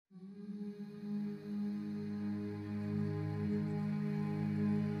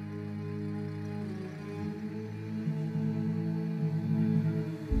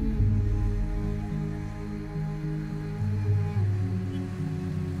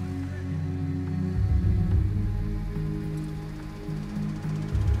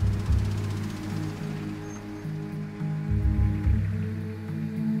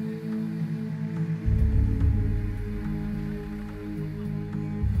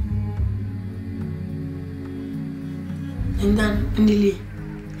dañ daan indi lii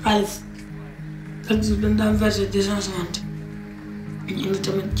xaalis chaque jour dañ daan verser 250 ñu indi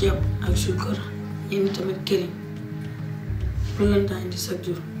tamit ceeb ak suukar ñu indi tamit këriñ loolu lañ daan indi chaque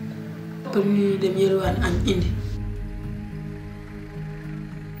jour pour ñu dem yelwaan añ indi.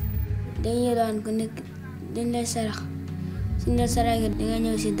 dañ yelwaan ko nekk dañ lay sarax suñ la saraxee danga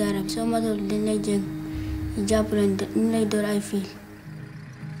ñëw si daara bi soo matul dañ lay jëng ñu jàpp leen ñu lay door ay fiil.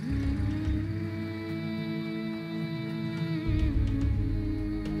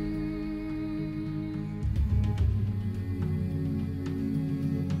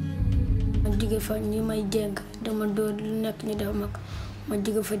 ma jóge fa ñu may jéng dama door lu nekk ñu def ma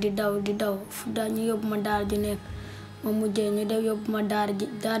jóge fa di daw fu daal ñu yóbbu ma daara ji nekk ma mujjee ñu def yóbbu ma daara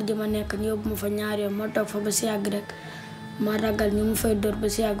ji ma nekk ñu yóbbu ma fa ñaari yoon ma toog fa ba si yàgg rek ma ragal ñu mu fay dóor ba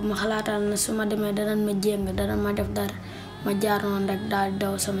si yàgg ma xalaataan na su ma demee danañ ma jéng danañ ma def dara ma jaar noonu rek daal di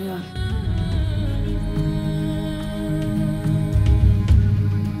daw sama yoon.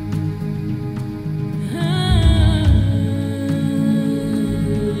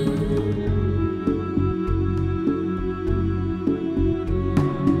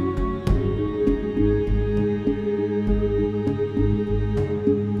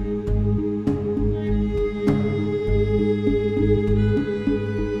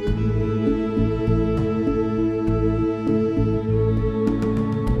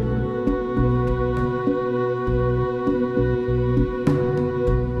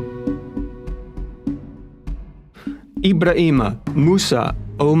 Ibrahima, Musa,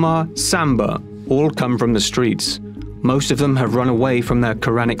 Omar, Samba all come from the streets. Most of them have run away from their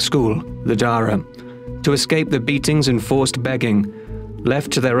Quranic school, the daara, to escape the beatings and forced begging.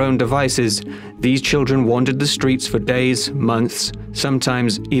 Left to their own devices, these children wandered the streets for days, months,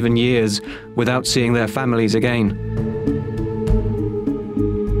 sometimes even years, without seeing their families again.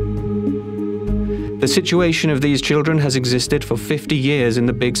 The situation of these children has existed for 50 years in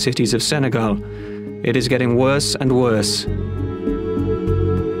the big cities of Senegal. It is getting worse and worse.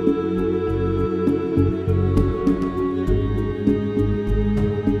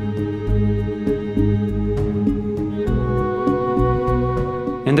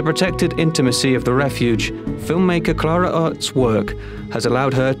 In the protected intimacy of the refuge, filmmaker Clara Art's work has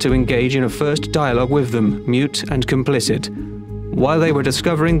allowed her to engage in a first dialogue with them, mute and complicit. While they were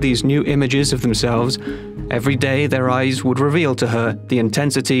discovering these new images of themselves, every day their eyes would reveal to her the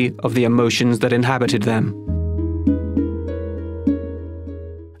intensity of the emotions that inhabited them.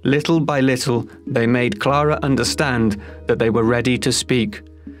 Little by little, they made Clara understand that they were ready to speak.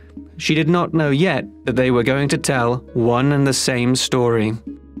 She did not know yet that they were going to tell one and the same story.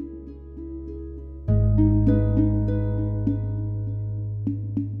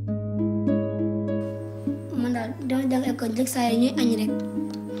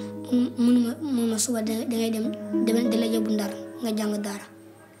 mënuma suba dangay dem di la yóbbu Ndar nga jàng daara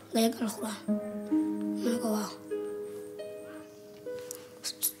nga yegg alxuraan ma ne ko waaw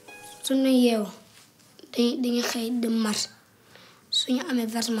suñu yeewu dañuy xëy dem marché suñu amee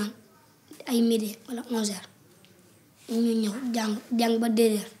versement ay midi wala 11h ñu ñëw jàng ba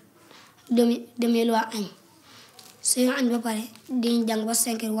 2h dem yelwaa añ suñu añ ba pare dañuy jàng ba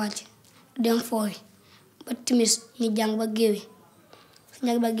 5h wàcc dem foofi ba timis ñu jàng ba géewi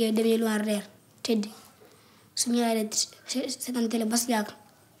ñag ba géew dem yelwaa reer tëdd suñu yaay seetaan télé bas yàgg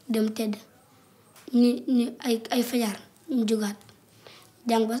dem tëdd ni ay fajar ñu jugaat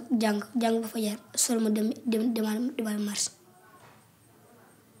jàng ba fajar sol ma demal marché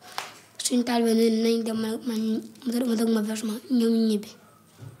suñu taal bi nañ dem ma dog ma versement ñoom ñibbi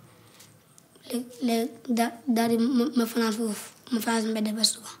léegi daal di ma fanaan foofu ma fanaan si mbedd ba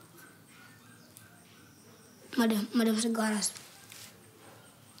suba ma dem si garage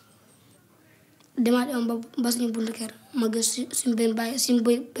demaat am ba suñu buntu kër ma gis suñu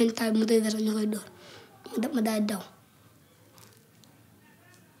benn taal bi mu tëdd ñu koy door ma daal daw.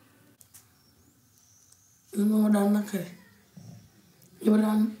 li ma daan nakari li ma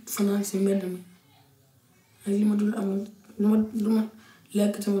daan fanaan si mbedd mi ak li ma dul am lu ma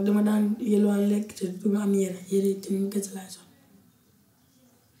lekk tamit dama daan yelwaan lekk te du ma am yére te ñu kese laay sol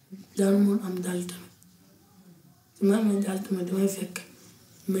daan moom am dal tamit su ma amee dal tamit damay fekk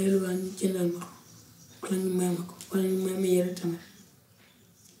ma yelwaan ñu jëndal ma ko wala ñu may ma ko wala ñu may ma yére tamit.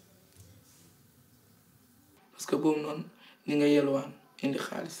 parce que boobu noonu ni nga yelwaan indi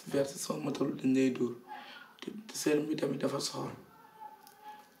xaalis verser soo matul dañ lay dóor te sëriñ bi tamit dafa soxor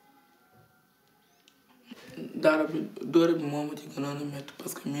daara bi dóore bi moo ma ci gënoon a métti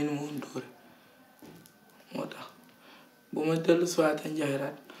parce que miinu ma woon dóore moo tax bu ma dellu siwaate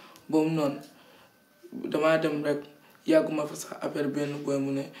njaxiraat boobu noonu damaa dem rek yàgguma fa sax affaire benn boy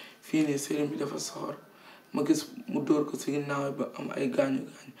mu ne fii nii sëriñ bi dafa soxor ma gis mu dóor ko si ginnaaw ba am ay gaañu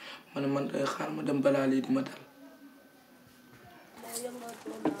ma ne man day xaar ma dem balaa lii di ma dal.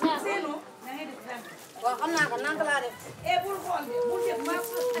 waaw xam naa ko nan laa def. bul xool de bul def maa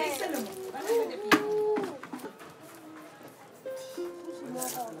ko ay sëlëm.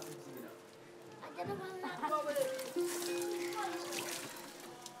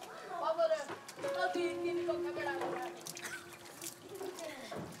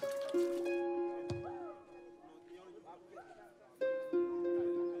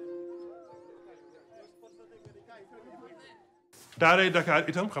 daaray Dakar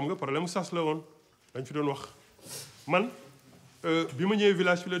itam xam nga problème sas la woon dañ fi doon wax man bi ma ñëwee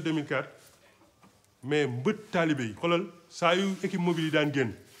village fi la 2004 mais mbët taalibe yi xoolal saa yu équipe mobile yi daan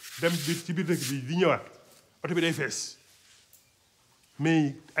génn dem bi ci biir dëkk bi di ñëwaat oto bi day fees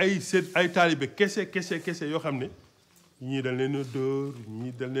mais ay taalibe kese yoo xam ne ñii dañ leen a dóor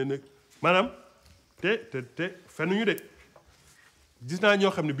ñii dañ leen a maanaam te fenuñu de gis naa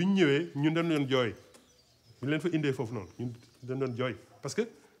ñoo xam ne bi ñu ñëwee ñun dañ doon jooy bu leen fa indee foofu noonu ñun dañ doon jooy parce que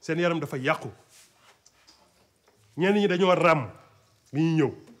seen yaram dafa yàqu ñenn ñi dañoo ràmm li ñuy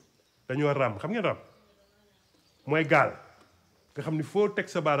ñëw dañoo ràmm xam ngeen ràmm mooy gaal nga xam ni foo teg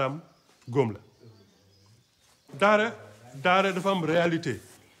sa baaraam góom la daara dafa am réalité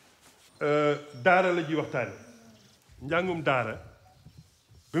daara la ñuy waxtaane njàngum daara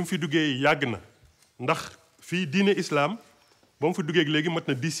bi mu fi duggee yàgg na ndax fii diine islam ba mu fi duggee léegi mat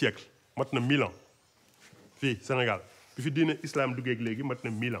na 10 siècles mat na 1000 ans fii Sénégal bi fi diine islam duggee léegi mat na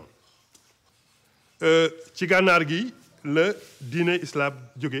 1000 ans ci gànnaar gi la diine islam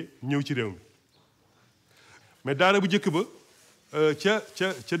jóge ñëw ci réew mi mais daara bu njëkk ba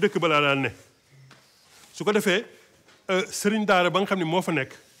ca dëkk ba laa daan ne su ko defee sëriñ daara ba nga xam ne moo fa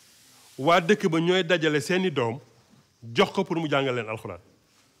nekk waa dëkk ba ñooy dajale seeni doom jox ko pour mu jàngal leen alxuraan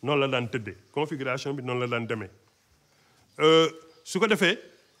noonu la daan tëddee configuration bi noonu la daan demee su ko defee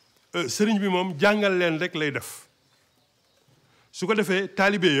sëriñ bi moom jàngal leen rek lay def su ko defee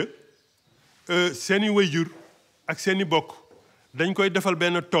taalibe ya seeni wayjur ak seeni bokk dañ koy defal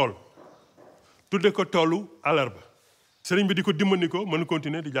benn tool tudde ko toolu àllarba sëriñ bi di ko dimbali ko mën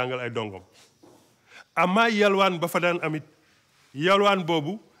continuer di jàngal ay dongom amaa yalwaan ba fa daan amit yalwaan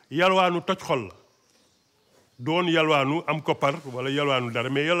boobu yalwaanu toj xol la doon yalwaanu am koppar wala yalwaanu dara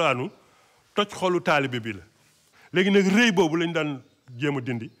mais yalwaanu toj xolu taalibe bi la léegi nag rëy boobu lañ daan jéem a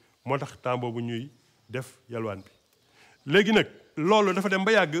dindi moo tax temps boobu ñuy def yalwaan bi léegi nag loolu dafa dem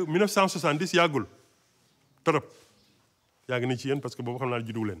ba yàgg 1970 yàggul trop yàgg na ci yéen parce que boobu xam naa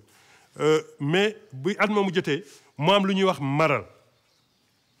juddu leen mais bu at ma mu jotee mu am lu ñuy wax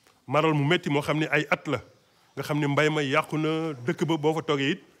maral mu metti moo xam ne ay at la nga xam ne mbay ma yàqu na dëkk ba boo fa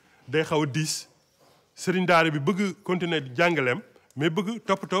toogee it day xaw a diis sëriñ daara bi bëgg continuer jàngaleem mais bëgg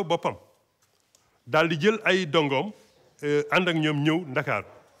toppatoo boppam daal di jël ay dongoom ànd ak ñoom ñëw Ndakaar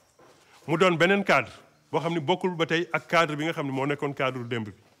mu doon beneen cadre boo xam ne bokkul ba tey ak cadre bi nga xam ne moo nekkoon cadre démb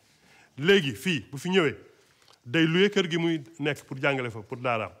bi léegi fii bu fi ñëwee day luye kër gi muy nekk pour jàngale fa pour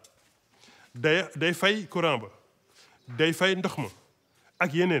daaraam day fay courant ba day fay ndox ma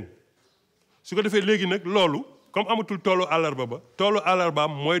ak yeneen su ko defee léegi nag loolu comme amatul toolu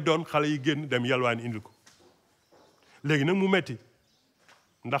àllarbaam mooy doon xale yi génn dem yalwaani indil ko léegi nag mu metti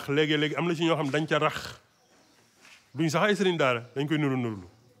ndax léegi am na ci ñoo xam dañ ca rax duñ sax ay sëriñ daara dañ koy nurulu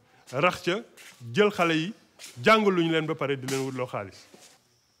rax ca jël xale yi jàngal lu ñu leen ba pare di leen wutloo xaalis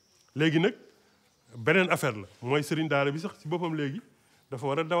léegi nag beneen affaire la mooy sëriñ daara bi sax ci boppam léegi dafa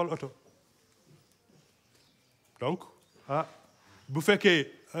war a dawal oto donc bu fekkee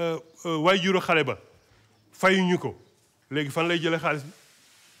waajuru xale ba fayuñu ko léegi fan lay jëlee xaalis bi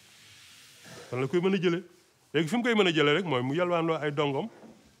fan la koy mën a jëlee léegi fi mu koy mën a jëlee rek mooy mu yalwaanloo ay dongom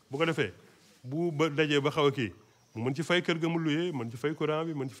bu ko defee bu ba dajee ba xaw a kii mu mën ci fay kër ga mu luyee mën ci fay courant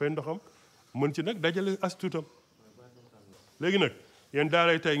bi mën ci fay ndoxam mën ci nag dajale as tuutam léegi nag yéen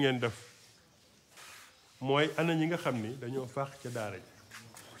daaray tey ngeen def mooy ana ñi nga xam ni dañoo faax ca daara ji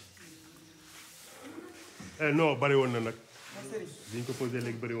non bari woon na nag diñ ko posé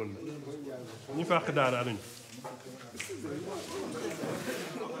léegi bari woon na ñu faax daara anañu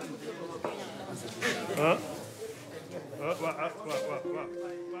waaw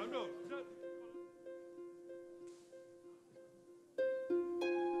non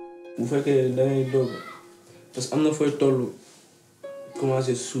bu fekkee dangay doog parce que am na fooy toll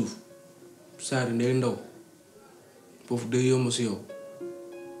commencé suuf saari day ndaw foofu day yomb si yow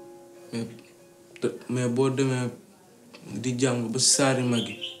mais boo demee di jàng ba saari mag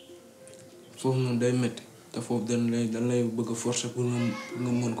yi foofu noonu day metti te foofu dañ lay bëgg a forcer pour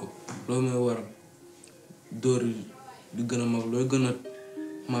nga mën ko loolu mooy waral dóor yi di gën a mag looy gën a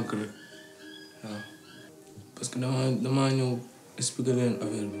mag rek waaw parce que damaa ñëw expliquer leen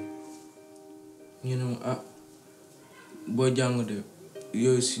affaire bi ñu ne ma boo jàng de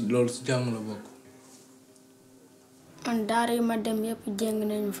yooyu si loolu si jàng la bokk. man daara yi ma dem yëpp jéng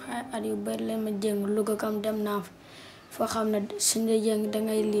nañu fa at yu bari leen ma jéng Louga kam dem naa fa foo xam ne suñu jéng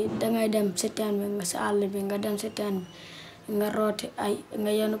dangay dem si teen bi nga si àll bi nga dem si teen bi nga rooti ay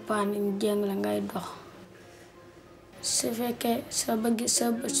nga yenu paan ñu jéng la ngay dox su fekkee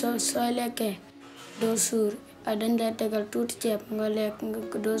soo lekkee doo suur dañ lay tegal tuuti ceeb nga lekk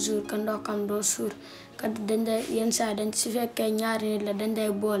nga doo suur ka ndox kam doo suur ka dañ lay yenn saa dañ su fekkee ñaari nit la dañ lay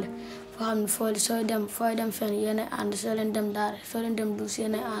boole foo xam ne fooy dem fenn yéenay ànd soo leen dem daara soo leen dem duus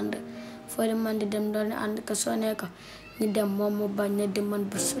yéenay ànd foo leen mën di dem doo leen ànd ka soo nekk ñu dem moom mu bañ ne di man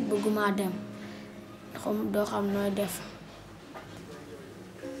bëgguma dem doo xam nooy def.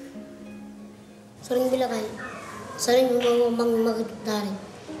 sëriñ bi la kay sëriñ bi moom mag daara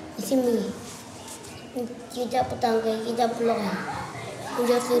yi si mi ci jàpp tànk yi ci jàpp loxo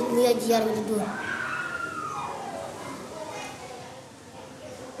yi mu yor ci yaram di dóor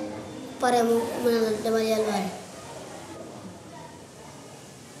pare mu ne la demal yalwaani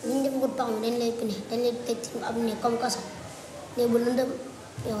li ñu def gut pax mi dañ lay pine dañ lay teg ci ab ne comme kaso ne bu lëndëm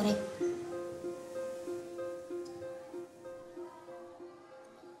yow rek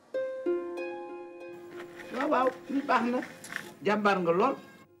waaw li baax na jàmbaar nga lool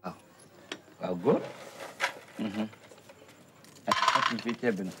waaw góor acc fii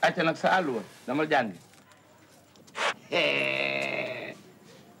ceeb bi nag acca nag sa àlluwa dama jàngi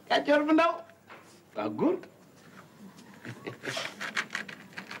kàccoor bu ndaw waaw góor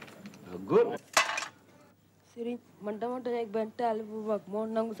waaw góor sëriñ man dama dajeeg benn taalibe bu mag moo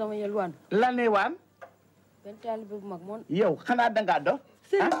nangu sama yelwaan lanee waan benn taalibe bu mag moo yow xanaa dangaa dof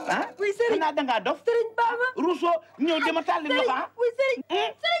oui sëriñ xanaa dangaa dof sëriñ Baba Rousseau ñëw dama tàlli loxo oui sëriñ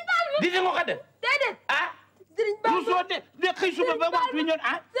sëriñ Baba di nga ko def déedéet sëriñ Baba Rousseau de xëy suba ba waxtu wi ñëw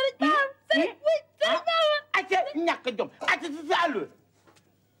sëriñ Baba sëriñ oui sëriñ Baba acca ñàkk jom acca ci sa àlluwa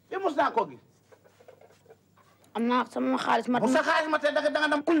bi mos naa ko gis am naa sama xaalis mat sa xaalis mat da nga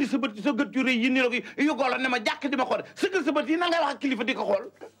dem kulli sa bët sa gët yu rëy yi ni rek yu golo ne ma jàkk di ma xool sëggal sa bët yi na ngay wax ak kilifa di ko xool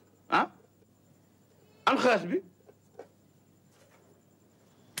an xaalis bi.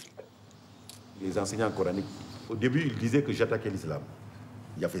 Les enseignants coraniques, au début, ils disaient que j'attaquais l'islam.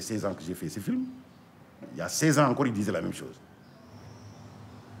 Il y a fait 16 ans que j'ai fait ce film. Il y a 16 ans encore, ils disaient la même chose.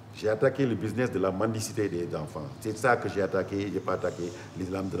 J'ai attaqué le business de la mendicité des enfants. C'est ça que j'ai attaqué. Je n'ai pas attaqué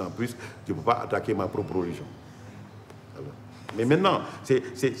l'islam de plus. Je ne peux pas attaquer ma propre religion. Alors, mais maintenant, c'est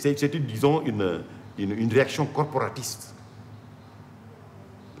disons, une réaction corporatiste.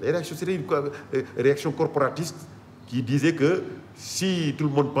 C'était une réaction corporatiste qui disait que si tout le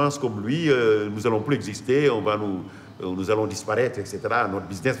monde pense comme lui, nous n'allons plus exister, nous allons disparaître, etc. Notre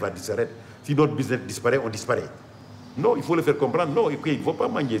business va disparaître. Si notre business disparaît, on disparaît. Non, il faut le faire comprendre. Non, il ne faut pas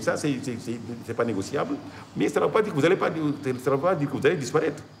manger. Ça, c'est pas négociable. Mais ça ne veut pas dire que vous allez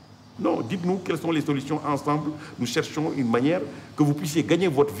disparaître. Non, dites-nous quelles sont les solutions ensemble. Nous cherchons une manière que vous puissiez gagner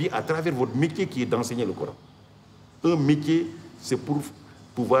votre vie à travers votre métier qui est d'enseigner le Coran. Un métier, c'est pour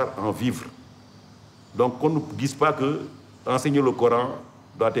pouvoir en vivre. Donc, qu'on ne dise pas que enseigner le Coran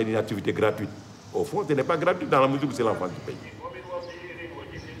doit être une activité gratuite. Au fond, ce n'est pas gratuit dans la mesure où c'est l'enfant qui paye.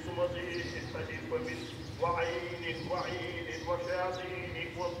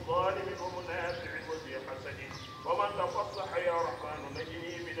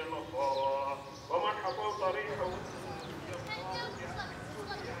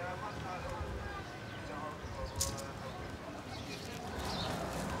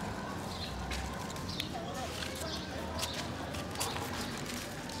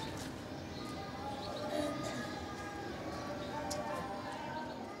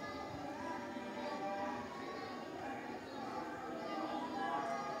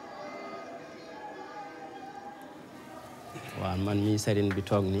 waaw man mi sëriñ bi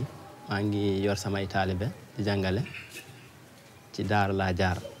toog ni maa ngi yor samay taalibe di jàngale ci daara laa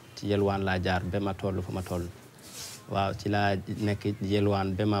jaar ci yelwaan laa jaar ba ma toll fu ma toll waaw ci laa nekk yelwaan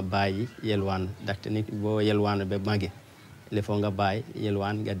ba ma bàyyi yelwaan ndaxte ni boo yelwaan ba magi il faut nga bàyyi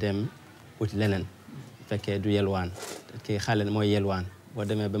yelwaan nga dem uti leneen fekkee du yelwaan ki xale mooy yelwaan boo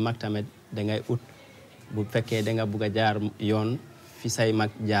demee ba mag tamit dangay ut bu fekkee danga bugg a jaar yoon fi say mag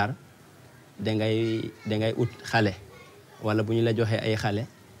jaar dangay ut xale wala bu ñu la joxee ay xale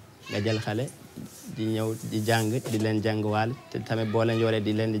nga jël xale di ñëw di jàng di leen jàngwaale te tamit boo leen yoree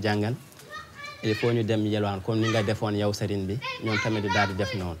di leen di jàngal il faut ñu dem yelwaan comme ni nga defoon yow sëriñ bi ñoom tamit di daal di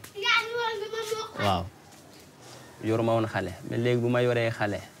def noonu waaw yoruma woon xale mais léegi bu ma yoree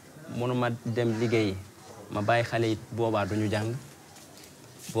xale mënuma dem liggéeyi ma bàyyi xale yi boobaa duñu jàng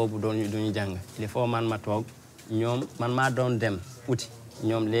boobu duñu jàng il faut man ma toog ñoom man maa doon dem uti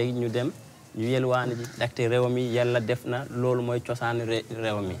ñoom léegi ñu dem ñu yelwaani ji ndaxte réew mi yàlla def na loolu mooy cosaani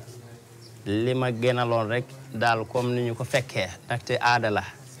réew mi li ma gënaloon rek daal comme ni ñu ko fekkee ndaxte aada la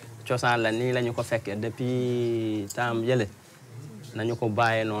cosaan la nii la ñu ko fekkee depuis temps yële nañu ko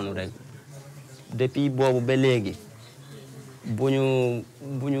bàyyee noonu rek depuis boobu ba léegi bu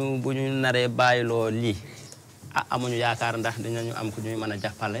ñu naree bàyyiloo lii amuñu yaakaar ndax dinañu am ku ñuy mën a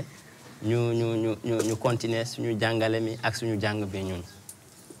jàppale ñu continuer suñu jàngale mi ak suñu jàng bi ñun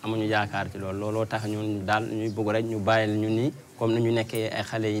amuñu yaakaar ci loolu looloo tax ñun daal ñuy bëgg rek ñu bàyyil ñu nii comme ni ñu nekkee ay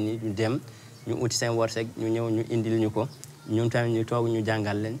xale yi nii ñu dem ñu uti seen wërsëg ñu ñëw ñu indil ñu ko ñun tamit ñu toog ñu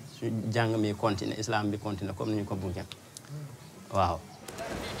jàngal leen suñu jàng mi continuer islam bi continuer comme ni ñu ko bëggee waaw.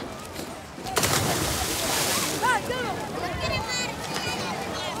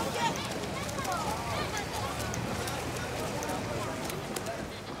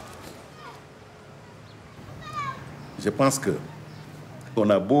 Je pense que on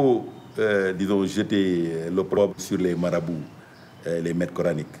a beau, disons, jeter l'opprobre sur les marabouts, les maîtres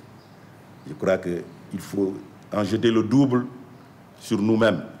coraniques. Je crois qu'il faut en jeter le double sur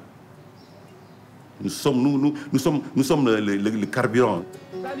nous-mêmes. Nous sommes le carburant.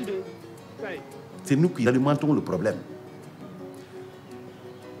 C'est nous qui alimentons le problème.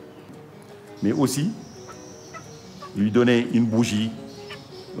 Mais aussi, lui donner une bougie,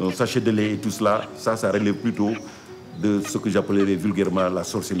 un sachet de lait et tout cela, ça relève plutôt de ce que j'appellerais vulgairement la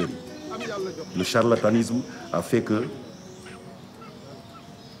sorcellerie. Le charlatanisme a fait que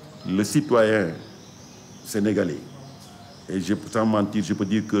le citoyen sénégalais, et sans mentir, je peux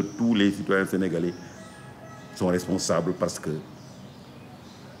dire que tous les citoyens sénégalais sont responsables parce que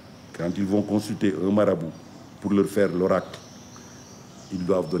quand ils vont consulter un marabout pour leur faire l'oracle, ils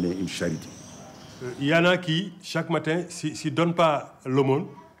doivent donner une charité. Il y en a qui, chaque matin, s'ils ne donnent pas l'aumône,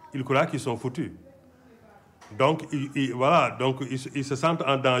 ils croient qu'ils sont foutus. Donc, voilà, donc ils se sentent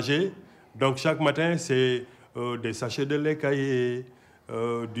en danger. Donc, chaque matin, c'est des sachets de lait caillé,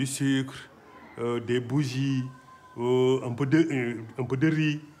 du sucre, des bougies, un peu de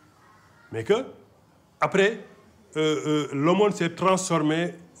riz. Mais que, après, l'aumône s'est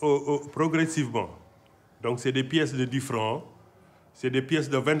transformé progressivement. Donc, c'est des pièces de 10 francs, c'est des pièces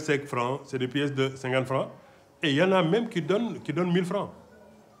de 25 francs, c'est des pièces de 50 francs. Et il y en a même qui donnent 1000 francs.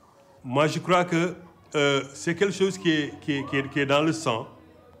 Moi, je crois que c'est quelque chose qui est dans le sang,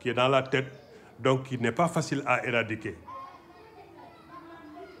 qui est dans la tête, donc qui n'est pas facile à éradiquer.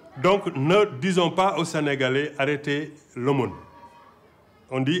 Donc, ne disons pas aux Sénégalais arrêtez l'aumône.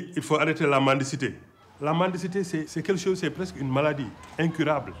 On dit il faut arrêter la mendicité. La mendicité, c'est quelque chose, c'est presque une maladie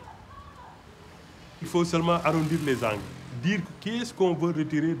incurable. Il faut seulement arrondir les angles, dire qui est-ce qu'on veut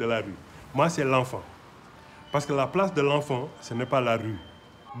retirer de la rue. Moi, c'est l'enfant. Parce que la place de l'enfant, ce n'est pas la rue.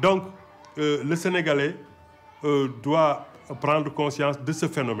 Donc, le Sénégalais doit prendre conscience de ce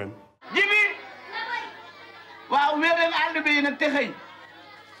phénomène. Jibi waaw wéeréen àll bi nag te xëy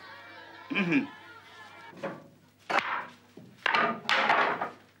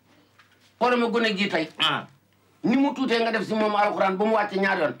xoolal ma gone gi tey ni mu tuutee nga def si moom alxuraan ba mu wàcce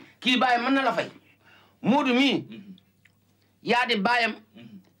ñaar yoon kii bàyyam mën na la fay Moodu mii yaa di bàyyam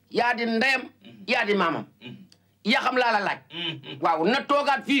yaa di ndeyam yaa di maamam yaa xam laa la laaj waaw na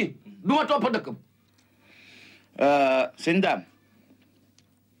toogaat fii du ma topp dëkkam sëñ Dame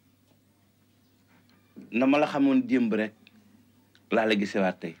na ma la xamoon démb rek laa la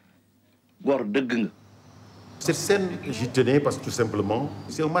gisewaat tey góor dëgg nga. Cette scène, j'y tenais parce que tout simplement,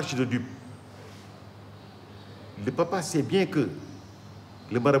 c'est un match de dupes. Le papa sait bien que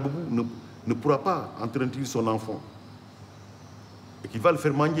le marabout ne pourra pas entretenir son enfant et qu'il va le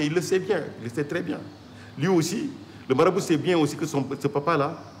faire mendier. Il le sait bien, il le sait très bien. Lui aussi, le marabout sait bien aussi que ce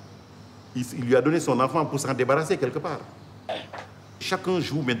papa-là, il lui a donné son enfant pour s'en débarrasser quelque part. Chacun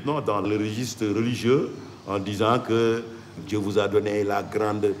joue maintenant dans le registre religieux en disant que Dieu vous a donné la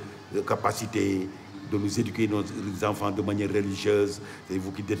grande capacité de nous éduquer nos enfants de manière religieuse. C'est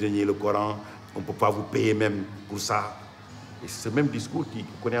vous qui détenez le Coran. On ne peut pas vous payer même pour ça. Et c'est ce même discours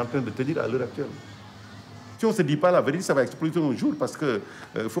qu'on est en train de tenir à l'heure actuelle. Si on ne se dit pas la vérité, ça va exploser un jour parce qu'il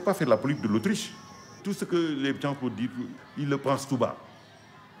ne faut pas faire la politique de l'autruche. Tout ce que les gens peuvent dire, ils le pensent tout bas.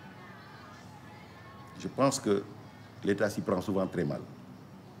 Je pense que l'État s'y prend souvent très mal.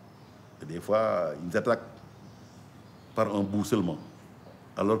 Et des fois, ils attaquent par un bout seulement,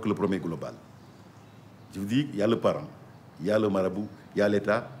 alors que le problème est global. Je vous dis, il y a le parent, il y a le marabout, il y a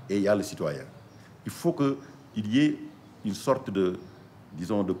l'État et il y a le citoyen. Il faut qu'il y ait une sorte de,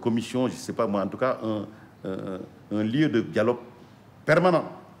 disons, de commission, je ne sais pas moi, en tout cas, un lieu de dialogue permanent.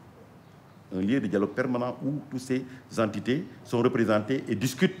 Un lieu de dialogue permanent où toutes ces entités sont représentées et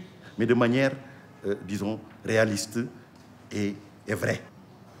discutent, mais de manière disons, réaliste et vrai.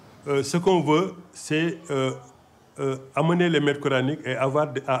 Ce qu'on veut, c'est amener les maîtres coraniques et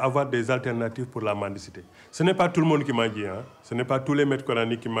avoir des alternatives pour la mendicité. Ce n'est pas tout le monde qui mendie, hein? Ce n'est pas tous les maîtres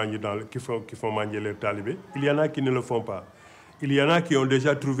coraniques qui font mendier leurs talibés. Il y en a qui ne le font pas. Il y en a qui ont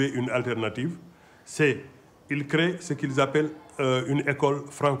déjà trouvé une alternative. Ils créent ce qu'ils appellent une école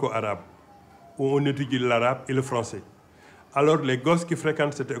franco-arabe, où on étudie l'arabe et le français. Alors les gosses qui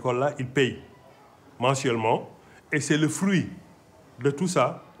fréquentent cette école-là, ils payent mensuellement, et c'est le fruit de tout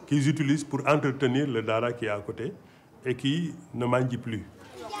ça qu'ils utilisent pour entretenir le daara qui est à côté et qui ne mendie plus.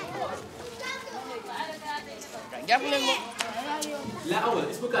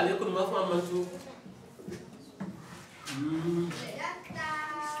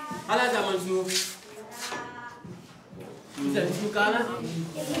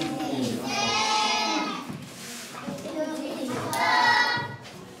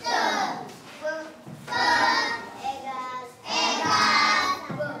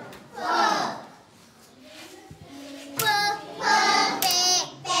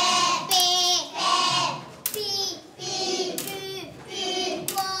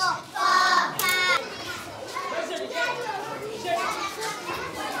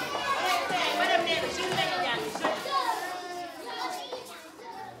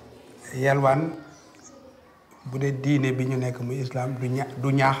 yalwaan bu dee diine bi ñu nekk muy islam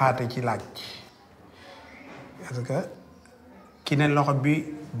du ñaaxaate ci laaj parce que ki ne loxo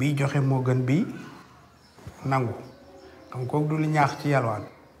bi joxe moo gën bi nangu donc kooku du lu ñaax ci yalwaan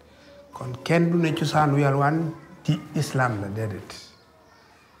kon kenn du ne cosaanu yalwaan ci islam la déedéet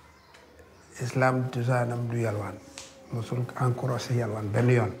islam cosaanam du yalwaan mosul encouragé yalwaan benn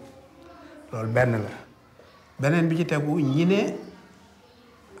yoon loolu benn la beneen bi ci tegu ñi ne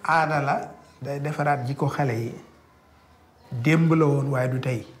aada la day defaraat jikko xale yi démb la woon waaye du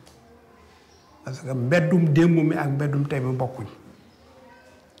tey parce que mbeddum démb mi ak mbeddum tey mi bokkuñ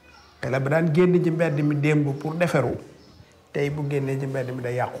xale ba daan génn ci mbedd mi démb pour deferu tey bu génnee ci mbedd mi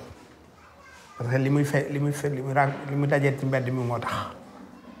day yàqu parce que li muy dajeet ci mbedd mi moo tax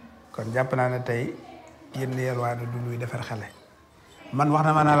kon jàpp naa ne tey génn yalwaan du luy defar xale man wax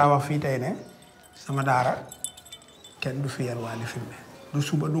na ma naa la wax fii tey ne sama daara kenn du fi yalwaani fi mu ne du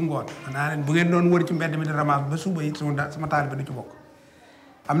suba du ngoon naa leen bu ngeen doon wër ci mbedd mi di ramasse ba suba it sama taalibe du ci bokk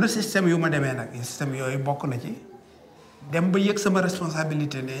am na système yu ma demee nag système yooyu bokk na ci dem ba yëg sama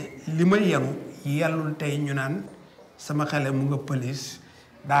responsabilité ne li ma yenu yellul tey ñu naan sama xele mu nga pëlis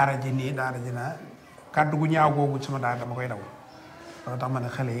daara ji nii daara ji naa kàddu gu ñaaw googu sama daara dama koy daw loolu tax ma ne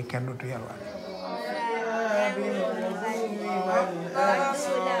xale yi kenn dutu yalwaan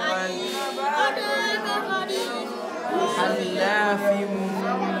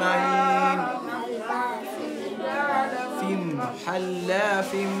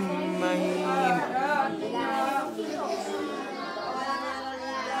حلاف مهين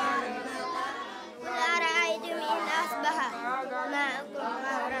أرأيتم إن أصبح ماؤكم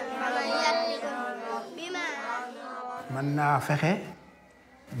غورا فمن يأتيكم بماء mën naa fexe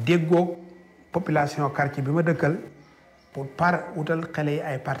déggoog population quartier bi ma dëkkal pour wutal xale yi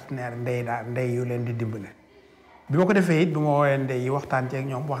ay partenaire ndey yu leen di dimbale bi ma ko defee it bi ma woowee ndey yi waxtaan ci ak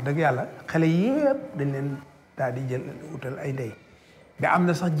ñoom wax dëgg yàlla xale yépp dañ leen daal di jël wutal ay ndey ba am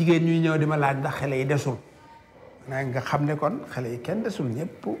na sax jigéen ñuy ñëw di ma laaj ndax xale yi desul nga xam ne kon xale yi kenn desul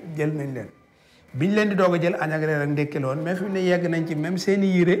ñëpp jël nañ leen biñ leen di doog a jël añ ak reer ak ndékki la woon mais fi mu ne yegg nañ ci même seeni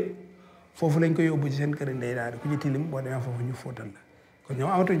yére foofu lañ ko yóbbu ci seen kër ndey daal ku ci tilim boo demee foofu ñu fóotal la kon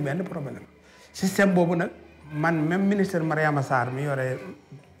ñoom amatuñ benn problème système boobu nag man même ministère Mariama Sarr mi yore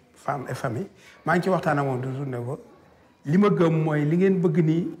femme et famille maa ngi ci waxtaan ak moom toujours ne ko li ma gëm mooy li ngeen bëgg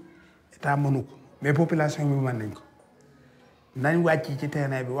nii état mënu ko mais population bi mën nañ ko nañ wàcc ci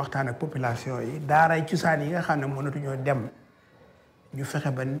terrain bi waxtaan ak population yi daaray cosaan yi nga xam ne mënatuñoo dem ñu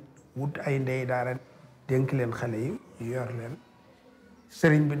fexe ba wut ay ndey daara dénk leen xale yi ñu yor leen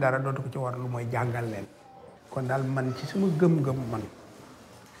sëriñ bi dara dootu ko ci war lu mooy jàngal leen kon daal man ci sama gëm-gëm man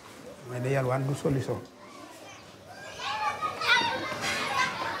mais da yalwaan du solution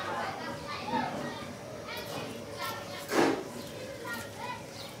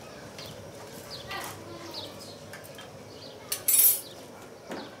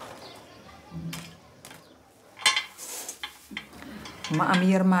ma am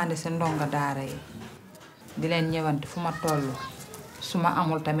yërmande si ndongo daara yi di leen ñëwante fu ma toll su ma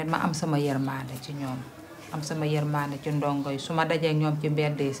amul tamit ma am sama yërmande ci ñoom am sama yërmande ci ndongo yi su ma dajee ñoom ci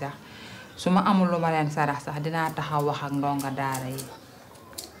mbedd yi sax su ma amul lu ma leen sarax sax dinaa taxaw wax ak ndongo daara yi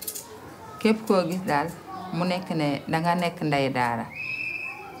képp koo gis daal mu nekk ne danga nekk ndey daara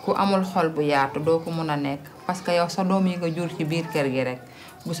ku amul xol bu yaatu doo ko mun a nekk parce que yow sa doom yi nga jur ci biir kër gi rek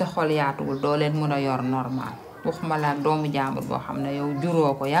bu sa xol yaatuwul doo leen mën a yor normal waxuma la doomu jàmbur boo xam ne yow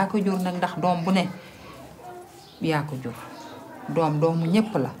juróo ko yaa ko jur nag ndax doom bu ne yaa ko jur doomu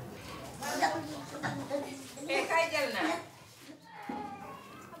ñépp la.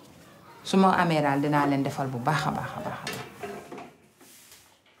 su ma amee daal dinaa leen defal bu baax a baax a baax.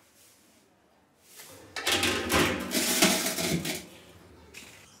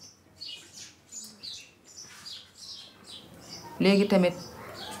 léegi tamit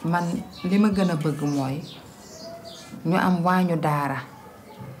man li ma gën a bëgg mooy ñu am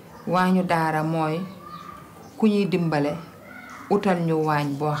waañu daara mooy ku ñuy dimbale utal ñu waañ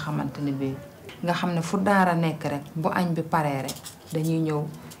boo xamante ne bii nga xam ne fu daara nekk rek bu añ bi paree rek dañuy ñëw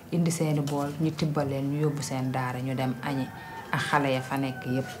indi seeni bool ñu tibbaleen ñu yóbbu seen daara ñu dem añi ak xale ya fa nekk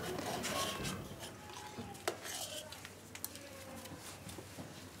yépp.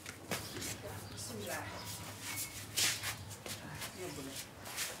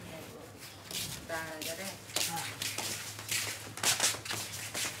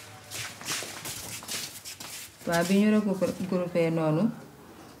 waaw bi ñu regroupé noonu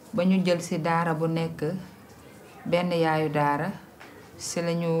ba ñu jël ci daara bu nekk benn yaayu daara ci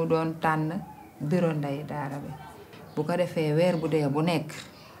lañu doon tànn bureau ndey daara bi bu ko defee weer bu dee bu nekk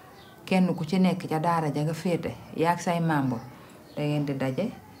kenn ku ci nekk ca daara ja nga féete yaag say membre da ngeen di daje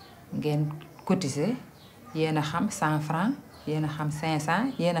ngeen cotiser yéen a xam 100 francs yéen a xam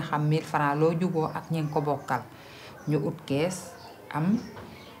 500 yéen a xam 1000 francs loo juboo ak ñi nga ko bokkal ñu ut kees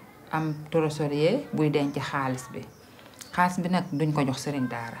am trésorier buy denc xaalis bi nag duñ ko jox sëriñ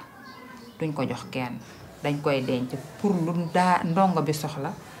daara duñ ko jox kenn dañ koy denc pour lu ndongo bi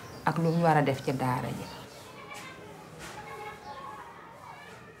soxla ak lu mu war a def ci daara ji.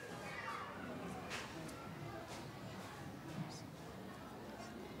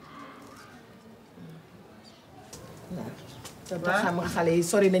 waaw xam nga xale yi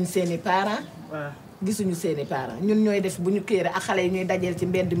sori nañ seeni parents. gisuñu seeni parents ñun ñooy def bu ñu kéere ak xale yi ñuy dajeel ci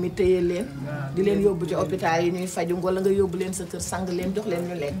mbedd mi téye leen di leen yóbbu ci hôpital yi ñuy faju wala nga yóbbu leen sa kër sang leen jox leen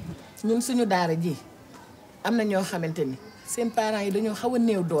ñu lekk. ñun suñu daara ji am na ñoo xamante ni seen parents yi dañoo xaw a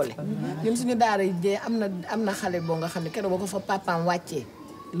néew doole. ñun suñu daara ji jee am na xale boo nga xam ne keroog boo ko fa papaam wàccee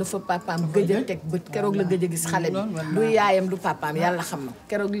la fa papaam gëj a teg bët keroog la gëj a gis xale bi du yaayam du papaam yàlla xam na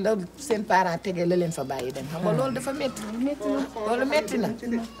keroog la seen parents tegee la leen fa bàyyi dem xam nga loolu dafa métti loolu métti na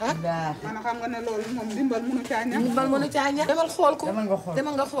ah man xam nga ne loolu moom dimbal mënu caa ñàkk demal xool ko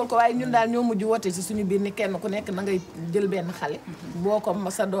demal nga xool ko waaye ñun daal ñoo mujj woote ci suñu biir ni kenn ku nekk na ngay jël benn xale boo ko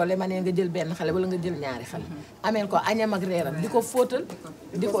sa doole ma nee nga jël benn xale wala nga jël ñaari xale ameel ko añam ak reeram di ko fóotal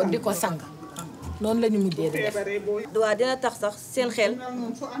di ko sang noonu la ñu mujjee di def. waaw dina tax sax seen xel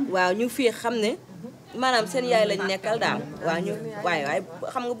waaw ñu fii xam ne maanaam seen yaay lañ nekkal daal waaw ñu waaye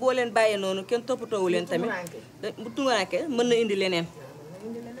xam nga boo leen bàyyee noonu kenn toppatoowu leen tamit bu tungaraake mën na indi leneen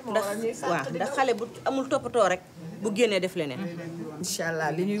ndax xale bu amul toppatoo rek bu génnee def leneen. incha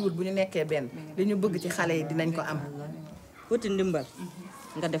allah li ñuy wut bu ñu nekkee benn li ñu bëgg ci xale yi dinañ ko am. wuti ndimbal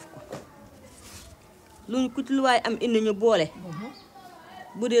nga def ko luñ ku ci lu waay am indi ñu boole.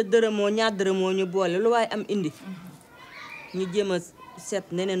 bu dee dërëmoo ñaar dërëmoo ñu boole lu waaye am indi ñu jéem a seet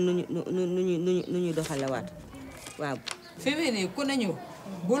neneen nu ñu doxalewaat waaw. fi mu ne nii ku ne ñu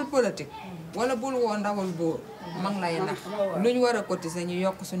bul politique wala bul woo ndawal buur mag lay nax lu ñu war a cotiser ñu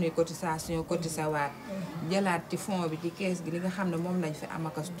yokk suñuy cotisation cotiser waat jëlaat ci fond bi ci kees gi li nga xam ne moom lañ fi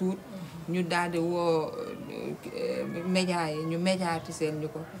amakas tuut ñu daal di woo média yi ñu médiatiser ñu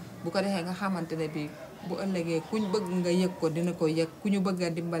ko bu ko defee nga xamante ne bii. bu ëllëgee kuñ bëgg nga yëg ko dina ko yëg ku ñu bëgg a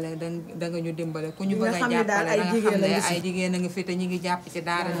dimbale danga ñu dimbale ku ñu bëgg a jàppale da nga xam ne ay jigéen a ngi fi te ñi ngi jàpp ci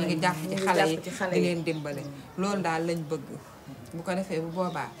daara ñi ngi jàpp ci xale yi di leen dimbale loolu daal lañ bëgg bu ko defee bu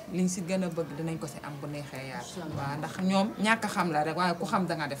boobaa liñ si gën a bëgg dinañ ko si am bu neexee yàlla waaw ndax ñoom ñàkk xam la rek waaye ku xam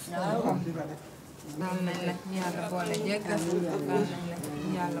danga def baal nañ la yàlla boole jéggal baal nañ la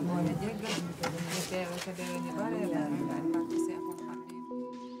yàlla boole jéggal ñu teewe ko déwé ñu bare la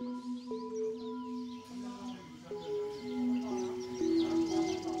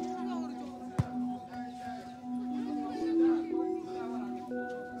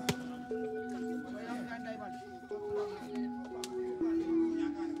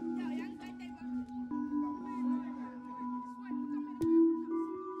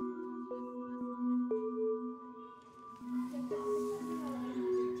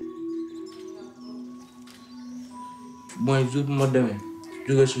mooy jour bu ma demee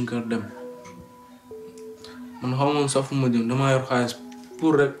jóge suñu kër dem man xaw moon sax fu ma jëm damaa yor xaalis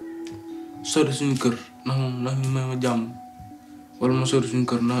pour rek sori suñu kër ndax ñu may ma jàmm wala ma sori suñu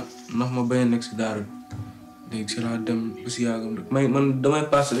kër ndax ma bañ a nekk si daara bi léegi si laa dem ba si yàggam rek man damay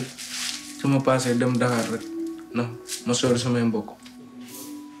paas rek su ma paasee dem Dakar rek na ma sori samay mbokk.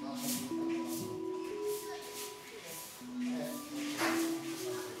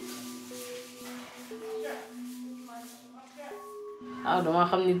 waaw dama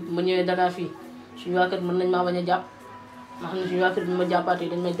xam ni ma ñëwee Dakar fii suñu waa kër mën nañ maa bañ a jàpp ma xam ne suñu waa kër bi ma jàppaatee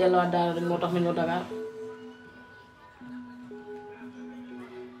dañ may delluwaat daara rek moo tax ma ñëw Dakar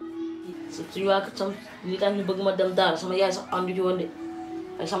suñu waa kër sama li tax ñu bëgg ma dem daara sama yaay sax àndu ci woon de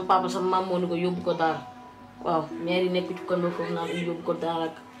ay sama papa sama maam moo ni ko yóbbu ko daara waaw maire yi nekk ci kon ba foofu naan ñu yóbbu ko daara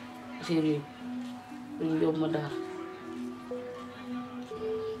ak affaire yooyu ñu yóbbu ma daara.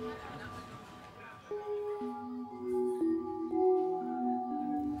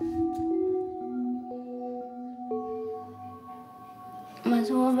 man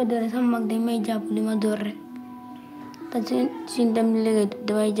su ma fa dóoree sama mag dañ may jàpp di ma dóor rek te suñ dem liggéey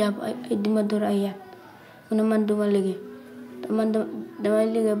damay jàpp ay di ma dóor ay yat mu ne man duma liggéey te man damay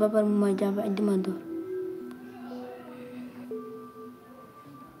liggéey ba pare mu may jàpp ay di ma dóor.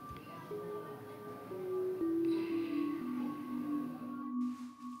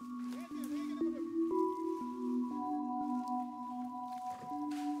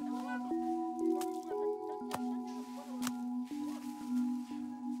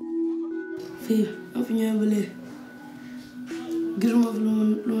 fii ma fi ñëwee ba léegi gisuma fi lu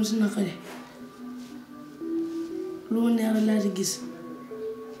ma si naqari lu ma neex laa ci gis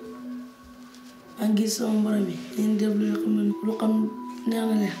ak gis sama borom yi yéen def lu xam neex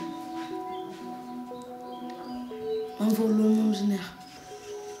na leen man foofu loolu moom si neex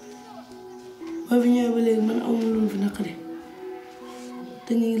ma fi ñëwee ba léegi man amul lu ma fi naqari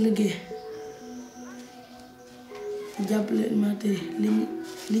te ñu ngi liggéey jàppale ma tere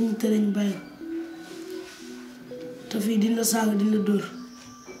li ñu tere ñu bàyyi te fii dina saaga dina dóor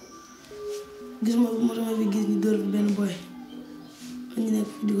gis ma dama fi gis ñu dóor fi benn boy ma ñu nekk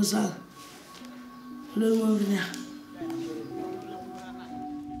di ko saaga loolu moo fi neex.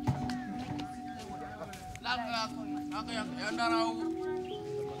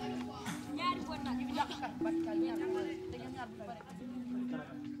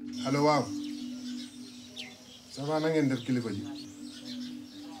 allo waaw ça va na ngeen def kilifa ji na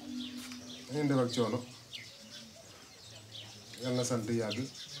ngeen def ak coono yàlla na sant yàgg.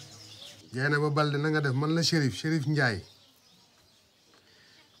 Jeene ba Balde na nga def man la Chérif Ndiaye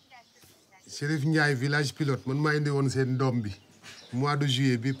Chérif Ndiaye village pilote man maa indi woon seen doom bi mois de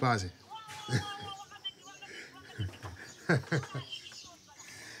juillet bi passé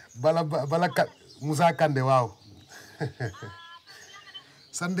bala Moussa Kandé waaw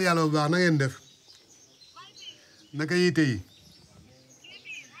sant yàlla bu baax na ngeen def naka yite yi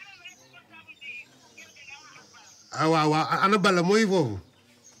ah waaw ana Balla mooy foofu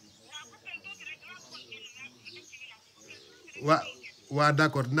waa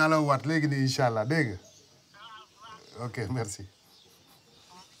d'accord dinaa la waat léegi nii incha allah dégg nga ok merci.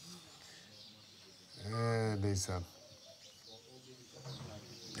 Ndeysaan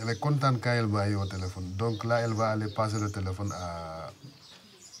elle est contente quand elle m'a eu au téléphone donc là elle va aller passer le téléphone à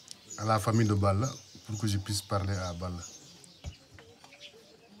la famille de Balla pour que je puisse parler à Balla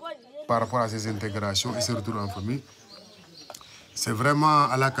par rapport à ces intégrations et ce retour en famille. C'est vraiment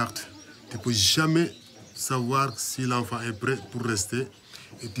à la carte. Tu ne peux jamais savoir si l'enfant est prêt pour rester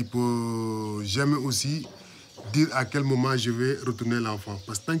et tu ne peux jamais aussi dire à quel moment je vais retourner l'enfant.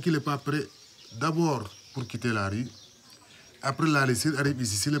 Parce que tant qu'il n'est pas prêt, d'abord pour quitter la rue, après la rue, s'il arrive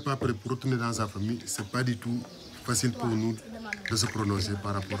ici, s'il n'est pas prêt pour retourner dans sa famille, ce n'est pas du tout facile pour nous de se prononcer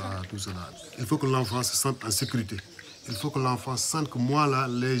par rapport à tout cela. Il faut que l'enfant se sente en sécurité. Il faut que l'enfant sente que moi, là,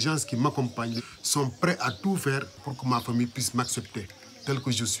 les gens qui m'accompagnent sont prêts à tout faire pour que ma famille puisse m'accepter tel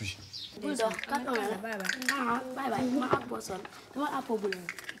que je suis.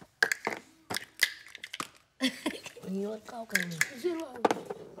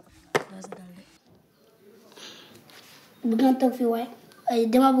 bëgg na toog fii waaye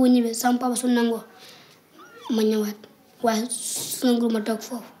dama bëgg ñibbi sama papa su nangoo ma ñëwaat waaye su nangul ma toog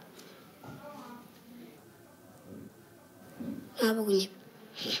foofu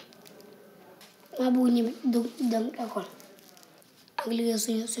maa bëgg ñibbi dem école ak liggéey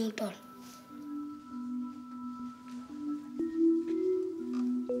suñu tool.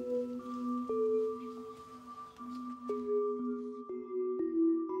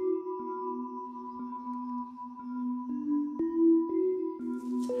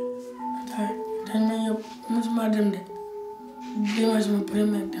 dañ ma yóbbu mosuma dem de bii mooy sama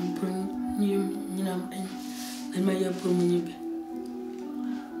premier dem pour ñu naan dañ ma yóbbu pour mu ñibbi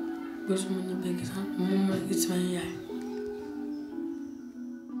ba su ma ñibbee gis moom ma gis sama yaay.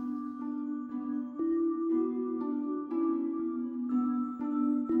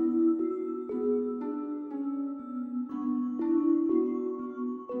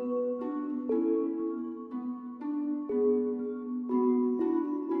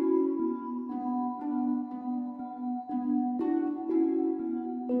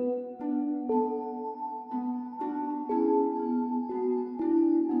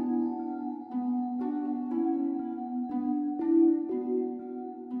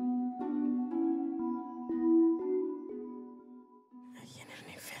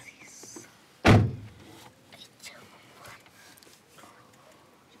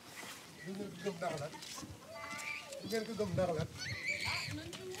 gëm ndax lan ngeen ko gëm ndax lan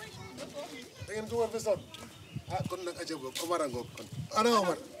da ngeen ko war fi sonn ah kon nag aca boobu Omar a ngoog kon ana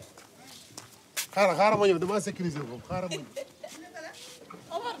Omar xaaral ma ñëw dama sécuriser boobu xaaral ma ñëw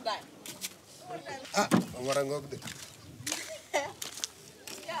Omar Daay ah Omar a ngoog de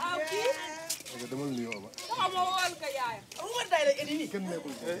yaa kii ok dama nuyu Omar xamoo woon ka yaaya Omar Daay la indi nii kenn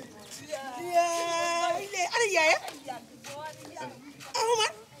nekkul ana yaaya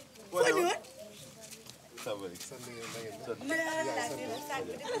Omar foo ñëwoon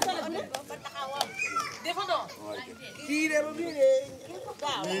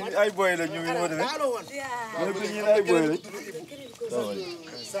ay boy la ñu ngi wone ne ñi ay boy la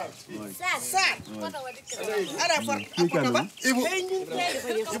Sar ara for Ibu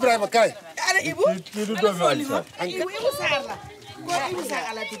Ibrahima kay ana Ibu ki du doomi wali Sar Ibu Sar la ko Ibu Sar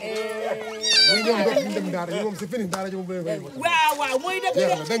ala tudd ñu ñoom dok ñu dem daara ñu moom c'est fini daara ji moom bay waaw waaw mooy dëgg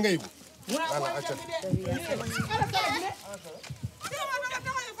jeex na da nga Ibu voilà acca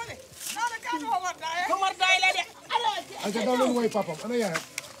Omar Daay la de acca daw leen woy papam ana yaayam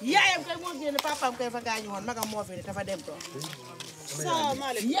yaayam kay moo génn papaam kay fa gaañu woon magam moo fi ne dafa dem toog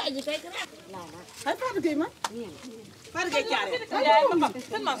salaamaaleykum yaay ji kay ay Fatou Gueye ma Fatou Gueye Thiaré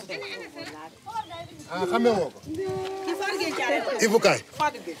ah xamee woo ko ki Fatou Gueye Thiaré Ibu kay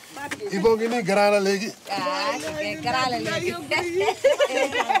Fatou Gueye Ibu ngi nii grand la léegi grand la léegi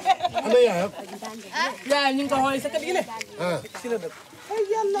ana yaayam yaayam ñu ngi ko xooy sa kër gi le ah ci la dëkk ay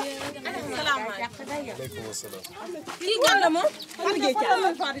yàlla aleykum salaam kii kan la moom Fatou Gueye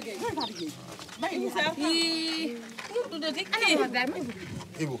Thiaré Fatou Gueye bay ni sa kii mu tuddati kii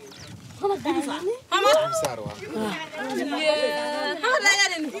Ibu Omar Sarr waaw Omar la ya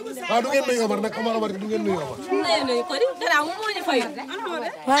den waaw du ngeen nuyu Omar nag Omar du ngeen nuyu Omar nuyu ko di dara mo ñu fay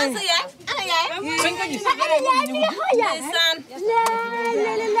ana yaay ana yaay bañ ko gis ndeysaan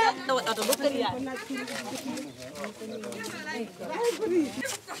dawal auto ba kër yaay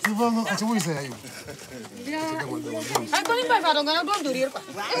si fa nga ci wuy sa yaay ay ko ni bay fa do nga do dorir ko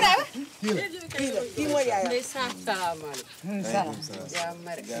Ibrahima kii mooy yaay ndeysaan salaamaaleykum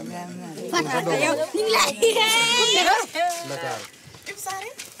Dakar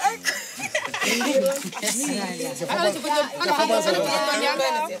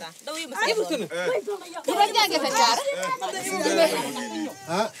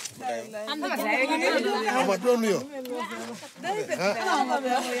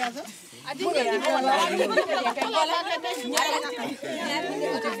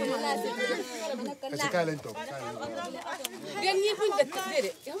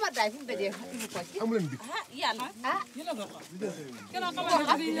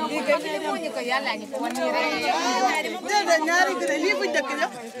ñaari gëne lii buñ dëkk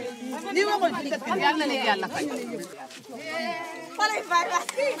ñëpp lii waxul ci dëkk yàlla na leen yàlla fay falay fay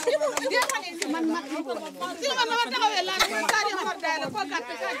man ma taxawee la ko ka di Omar Daay la ko kat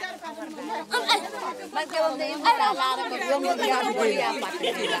ka jaar fa man ke won day ala la ko yom ko ya ko ya pat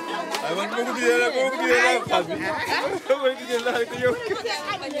ay man ko di la xal bi ko di la ko yow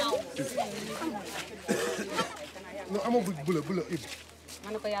no amagu bula Ibu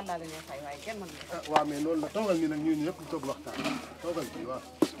man ko yàlla la ñuy fay waaye kenn man waaw mais loolu la toogal nii nag ñun ñëpp ñu toog waxtaan toogal nii waaw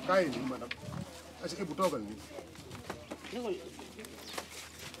kaay nii madame asi Ibu toogal nii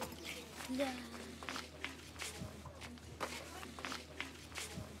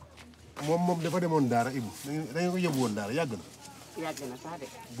moom dafa demoon daara Ibu da ngeen ko yóbbu woon daara yàgg na sax de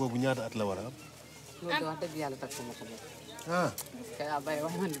boobu ñaata at la war a am loolu wax dëgg yàlla takk ma ko ah kay bay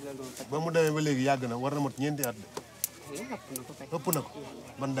wax man la loolu ba mu demee ba léegi yàgg na war na mat ñeenti at de ëpp na ko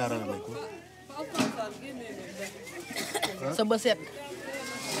ban daara la nekk sa ba set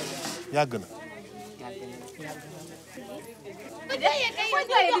yàgg na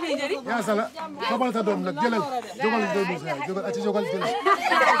yaa sala fabal sa doom nag jëlal jógal doom sa yaay jógal aci jógal jëlal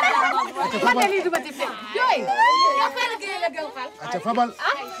aca fabal aca fabal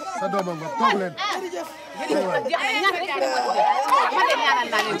sa doom nga toog leen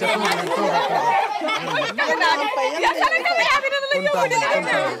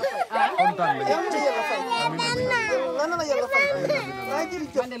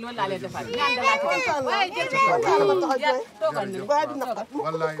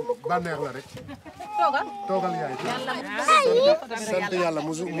wallaay bànneex la rek toogal yaay sant yàlla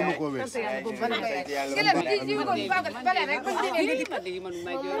mënu koo wees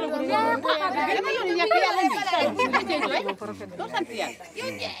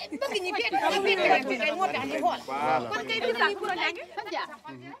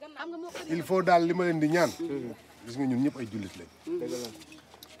il faut daal li ma leen di ñaan gis nga ñun ñëpp ay jullit lañ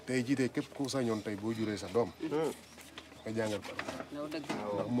tey jii tey képp ku sañoon tey boo juree sa doom nga jàngal ko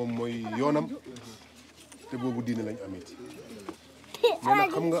ndax moom mooy yoonam te boobu diine lañ amee ci mais nag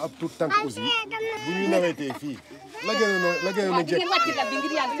xam nga ab tout tànk aussi bu ñu nawetee fii la gënoon a jekk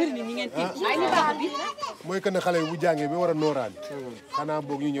mooy que ne xale yi bu jàngee ba war a nooraani xanaa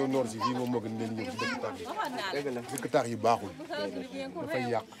boog ñu ñëw noor si fii moom moo gën leen ñëw ci dëkk taax yi dëkk taax yi baaxul dafay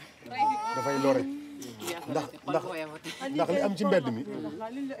yàq dafay lore ndax li am ci mbedd mi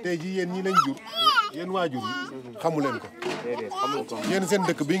tey jii yéen ñi lañ jur yéen waajur yi xamu leen ko yéen seen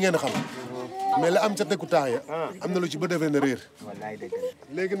dëkk bii ngeen xam mais la am ca dëkku taax ya am na lu ci ba defee na réer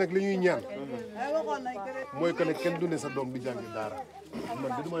léegi nag li ñuy ñaan mooy que ne kenn du ne sa doom di jàngi daara man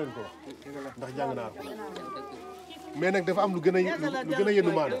de duma leen ko wax ndax jàng naa ko mais nag dafa am lu gën a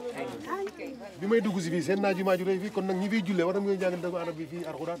yenu maana bi may dugg si fii seen naaju maaju rëy fii kon nag ñi fiy jullee war na ngay jàng dëgg arab bi fii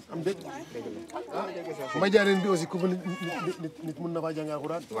alxuraan am dégg ma jaareen bi aussi ku fa nit mën na faa jàng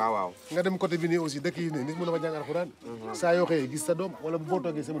alxuraan waaw nga dem côté bi nii aussi dëkk yi ne nit mën na faa jàng alxuraan saa yoo xëyee gis sa doom wala boo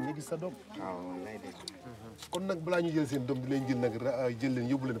toogee semaine nga gis sa doom kon nag balaa ñu jël seen doom di leen jël nag jël leen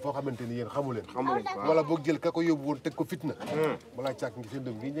yóbbu leen foo xamante ni yéen xamu leen wala boog jël ka ko yóbbu woon teg ko fitna balaa càkk ngi seen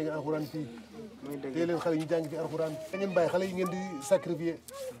doom ngi jàng alxuraan fii tey leen xale ñu jàng fi alxuraan da ngeen bàyyi xale yi ngeen di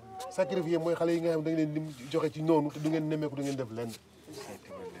sacrifier mooy xale yi nga xam da ngeen leen di joxe ci noonu te du ngeen nemmeeku du ngeen def lenn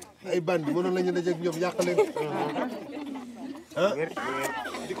ay bandi mënoon lañu dajeeg ñoom yàq leen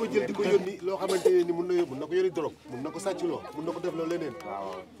di ko jël di ko yónni loo xamante ne ni mun na ko yónni drogue mun na ko sàcc loo mun na ko def loo leneen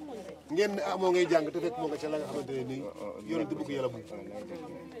ngeen ne moo ngay jàng te fekk moo nga ca la nga xamante ne nii yonent bu ko yàlla bu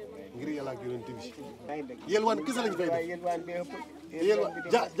ngir yàlla ak yonent bi yelwaan kese lañ fay def yelwaan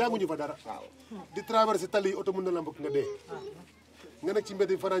jànguñu fa dara di traversé tali yi oto mën na la mbokk nga dee nga nekk ci mbedd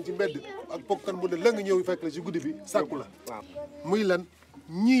bi fanaan ci mbedd ak pokkan bu ne la nga ñëw fekk la ci guddi bi sàkku la muy lan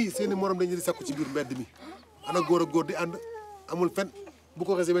ñii seeni morom dañu di sàkku ci biir mbedd mi ana góor ak góor di ànd amul fen bu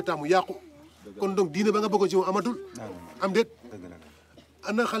ko xasee ba tax mu yàqu kon donc diine ba nga bëggoon ci moom amatul am déet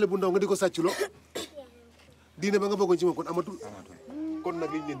ana xale bu ndaw nga di ko sàcculoo diine ba nga bëggoon ci moom kon amatul kon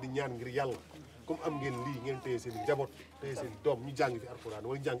nag liñ leen di ñaan ngir yàlla comme am ngeen lii ngeen téye seen njaboot téye seen doom ñu jàng fi alxuraan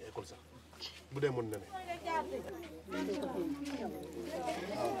wala ñu jàng école sax bu dee mën na ne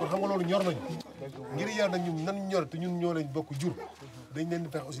kon xam nga loolu ñor nañu ngir yàlla nag ñun nan ñor te ñun ñoo leen bokk jur dañ leen di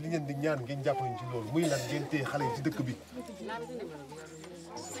fex aussi li ngeen di ñaan ngeen jàppale ci loolu muy lan ngeen téye xale yi ci dëkk bi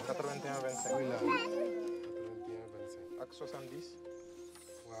 81 25 oui là 81 25 ak 70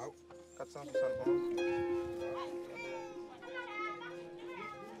 waaw 471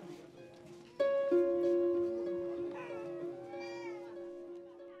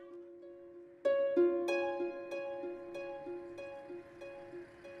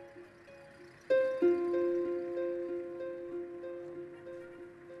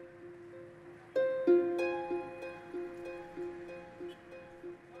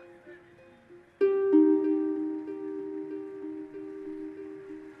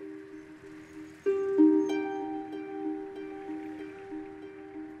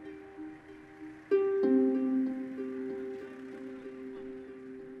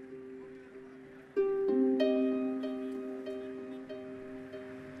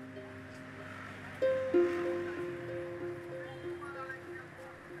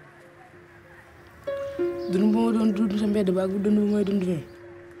 dund bu ma doon dund sa mbedd ba ak dund bu may dund fii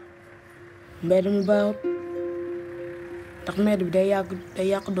mbedd mi baaxut ndax mbedd bi day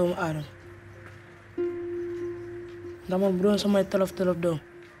yàq doomu aadama ndax man bu doon samay tolof doom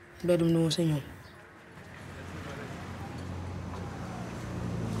mbedd mi du ma sa ñoom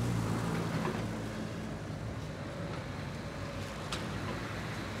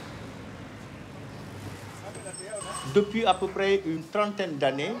Depuis à peu près une trentaine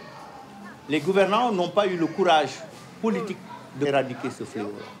d'années, les gouvernants n'ont pas eu le courage politique d'éradiquer ce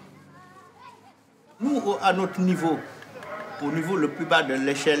fléau. Nous, à notre niveau, au niveau le plus bas de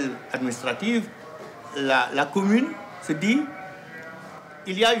l'échelle administrative, la commune se dit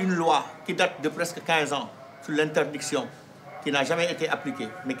il y a une loi qui date de presque 15 ans sur l'interdiction, qui n'a jamais été appliquée,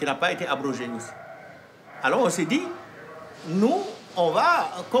 mais qui n'a pas été abrogée aussi. Alors on s'est dit, nous, on va,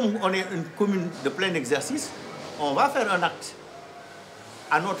 comme on est une commune de plein exercice, on va faire un acte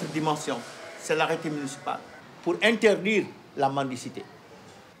à notre dimension, c'est l'arrêté municipal, pour interdire la mendicité.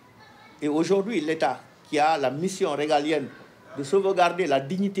 Et aujourd'hui, l'État, qui a la mission régalienne de sauvegarder la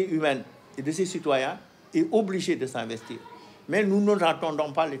dignité humaine et de ses citoyens, est obligé de s'investir. Mais nous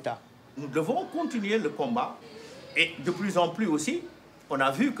n'attendons pas l'État. Nous devons continuer le combat. Et de plus en plus aussi, on a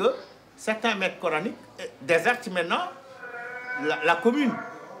vu que certains maîtres coraniques désertent maintenant la commune.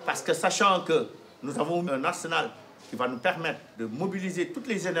 Parce que sachant que nous avons un arsenal qui va nous permettre de mobiliser toutes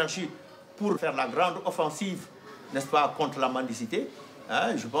les énergies pour faire la grande offensive, n'est-ce pas, contre la mendicité,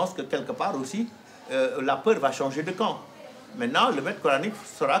 hein, je pense que quelque part aussi, la peur va changer de camp. Maintenant, le maître coranique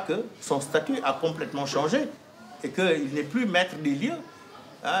saura que son statut a complètement changé et qu'il n'est plus maître des lieux.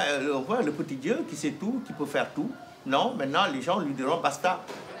 Hein, on voit le petit Dieu qui sait tout, qui peut faire tout. Non, maintenant, les gens lui diront basta.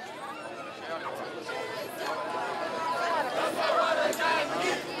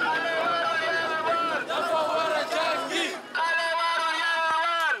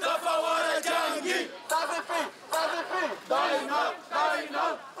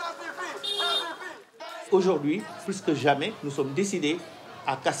 Aujourd'hui, plus que jamais, nous sommes décidés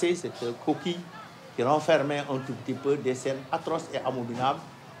à casser cette coquille qui renfermait un tout petit peu des scènes atroces et abominables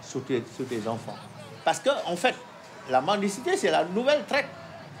sur des enfants. Parce qu'en fait, la mendicité, c'est la nouvelle traite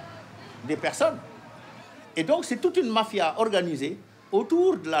des personnes. Et donc, c'est toute une mafia organisée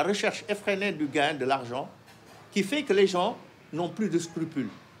autour de la recherche effrénée du gain, de l'argent, qui fait que les gens n'ont plus de scrupules,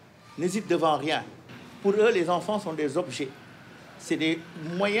 n'hésitent devant rien. Pour eux, les enfants sont des objets. C'est des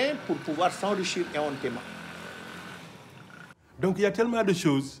moyens pour pouvoir s'enrichir éhontément. Donc il y a tellement de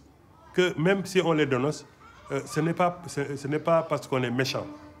choses que même si on les dénonce, ce n'est pas parce qu'on est méchant,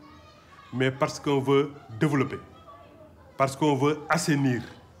 mais parce qu'on veut développer, parce qu'on veut assainir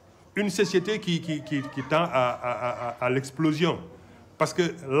une société qui tend à l'explosion. Parce que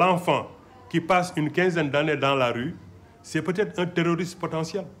l'enfant qui passe une quinzaine d'années dans la rue, c'est peut-être un terroriste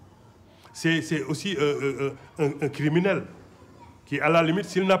potentiel. C'est aussi un criminel qui, à la limite,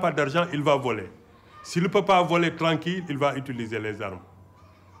 s'il n'a pas d'argent, il va voler. S'il ne peut pas voler tranquille, il va utiliser les armes.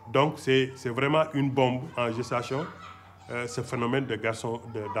 Donc, c'est vraiment une bombe en gestation, ce phénomène de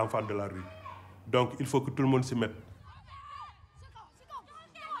d'enfants de la rue. Donc, il faut que tout le monde s'y mette.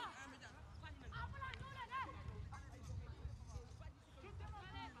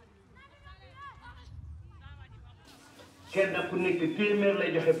 kenn ku nekk téeméer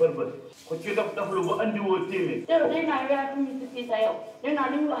lay joxe par bët ku ci dof lu ba andi woo téeméer. yow day naa yaa tuuti si kii sa yow day naa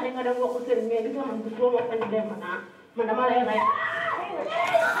li ñu wax rek nga dem wax ko sëriñ mais li nga xam ne boo ma ko dem man dama lay rey.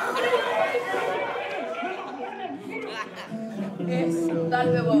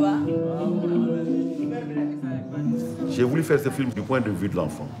 J'ai voulu faire ce film du point de vue de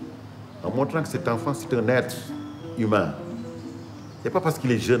l'enfant, en montrant que cet enfant, c'est un être humain. Ce n'est pas parce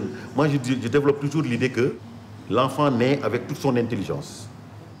qu'il est jeune. Moi, je développe toujours l'idée que l'enfant naît avec toute son intelligence.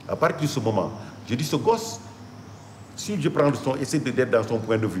 À partir de ce moment, je dis, ce gosse, si je prends essaie d'être dans son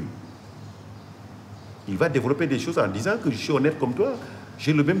point de vue, il va développer des choses en disant que je suis honnête comme toi,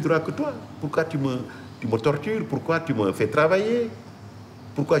 j'ai le même droit que toi. Pourquoi tu me tortures? Pourquoi tu me fais travailler?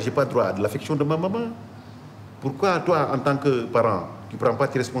 Pourquoi je n'ai pas droit à de l'affection de ma maman? Pourquoi toi, en tant que parent, tu ne prends pas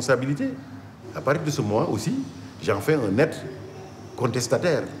tes responsabilités? À partir de ce moment aussi, j'en fais un être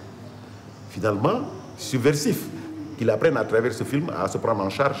contestataire. Finalement, subversif, qu'il apprenne à travers ce film à se prendre en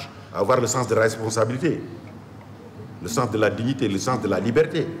charge, à avoir le sens de la responsabilité, le sens de la dignité, le sens de la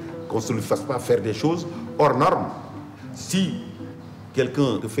liberté, qu'on ne se lui fasse pas faire des choses hors normes. Si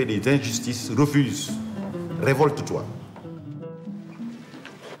quelqu'un te fait des injustices, refuse, révolte-toi.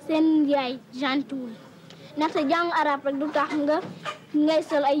 Sen yaay gentil ndaxte jàng arab rek du tax nga ngay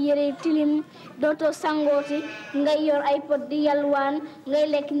sol ay yére tilim dootoo sangooti ngay yor ay pot di yalwaan ngay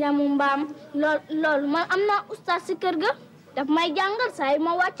lekk ñamu mbaam loolu man am naa oustaz si kër ga daf may jàngal saa yu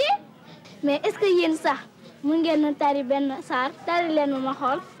ma wàccee mais est-ce que yéen sax mu ngeen na tari benn saar tari leen ma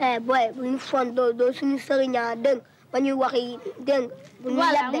xool. booy bu ñu fontoo doo suñu sëriñaa dëng ba ñuy wax yi dëng. bu ñu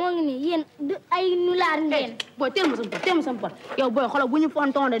voilà moo ngi nii yéen ay nulaar ngeen. booy teel ma sama pot yow booy xoolal bu ñu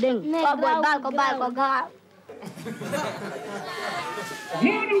fontoon de dégg nga. waaw booy baal ko gaaw.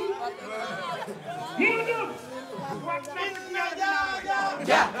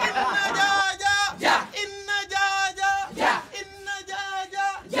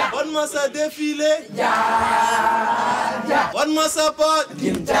 Wan ma sa défilé. Wan ma sa pot.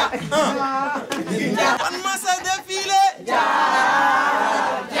 Wan ma sa défilé.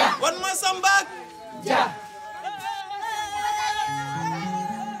 Wan ma sa mbag.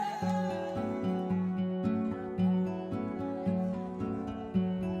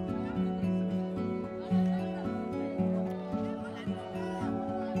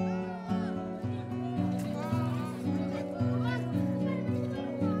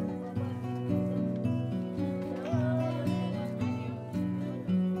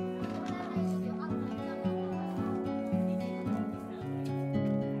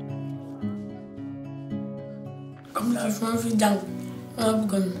 comme daal su ma fi jàng ma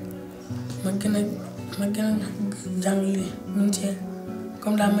bëggoon ma gën a jàng lii métier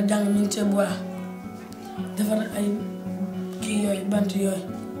comme daal ma jàng métier bu baax defar ay kii yooyu bant yooyu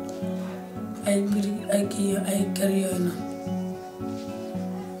ay biir ay kii yooyu ay kër yooyu noonu.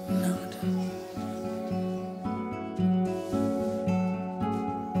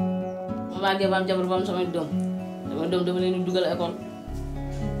 ma màggee ba am jabar ba am samay doom dama doom dama leen di dugal école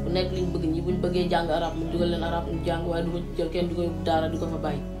bu nekk liñ bëgg ñi buñ bëggee jàng arab mu dugal leen arab ñu jàng waaye du ma jël kenn du ko yóbbu daara di ko fa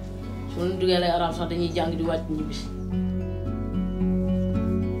bàyyi su ma leen dugalee arab sax dañuy jàng di wàcc ñibbisi